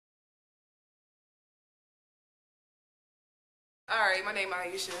Alright, my name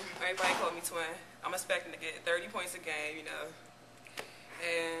is Aisha. Everybody call me Twin. I'm expecting to get 30 points a game,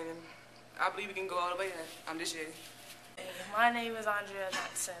 And I believe we can go all the way this year. Hey, my name is Andrea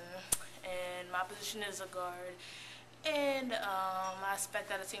Johnson, and my position is a guard. And I expect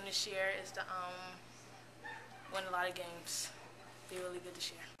that the team this year is to win a lot of games. Be really good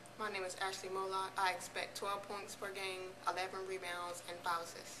this year. My name is Ashley Molot. I expect 12 points per game, 11 rebounds, and 5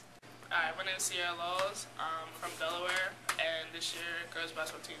 assists. Hi, my name is Sierra Laws. I'm from Delaware, and this year, girls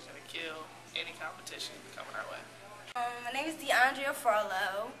basketball team is going to kill any competition coming our way. My name is DeAndrea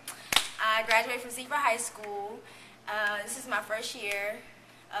Farlow. I graduated from Seaford High School. This is my first year.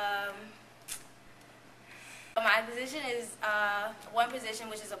 My position is one position,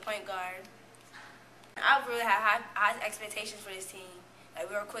 which is a point guard. I really have high expectations for this team. Like,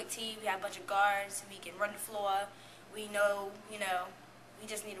 we're a quick team. We have a bunch of guards. We can run the floor. We know, we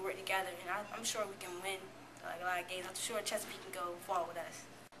just need to work together, and I'm sure we can win a lot of games. I'm sure Chesapeake can go far with us.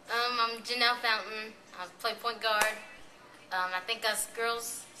 I'm Janelle Fountain. I play point guard. I think us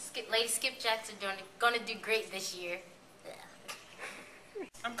girls, Lady Skipjacks, are going to do great this year. Yeah.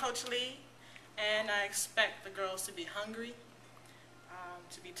 I'm Coach Lee, and I expect the girls to be hungry,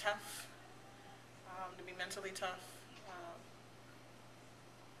 to be tough, to be mentally tough.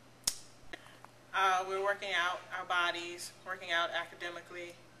 We're working out our bodies, working out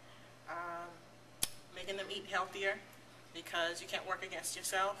academically, making them eat healthier, because you can't work against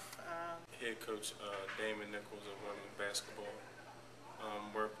yourself. Head coach Damon Nichols of women's basketball.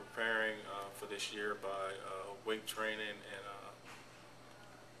 We're preparing for this year by weight training and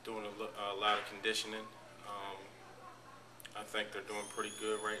doing a lot of conditioning. I think they're doing pretty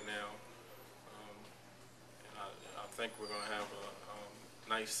good right now, and I think we're going to have a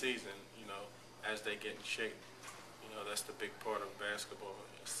nice season, as they get in shape. That's the big part of basketball.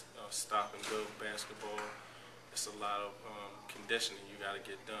 It's stop and go basketball. It's a lot of conditioning you got to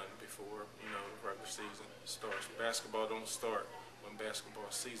get done before the regular season starts. Basketball don't start when basketball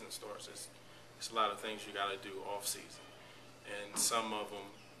season starts. It's a lot of things you got to do off season, and some of them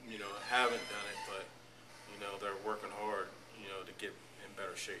haven't done it, but they're working hard to get in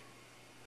better shape.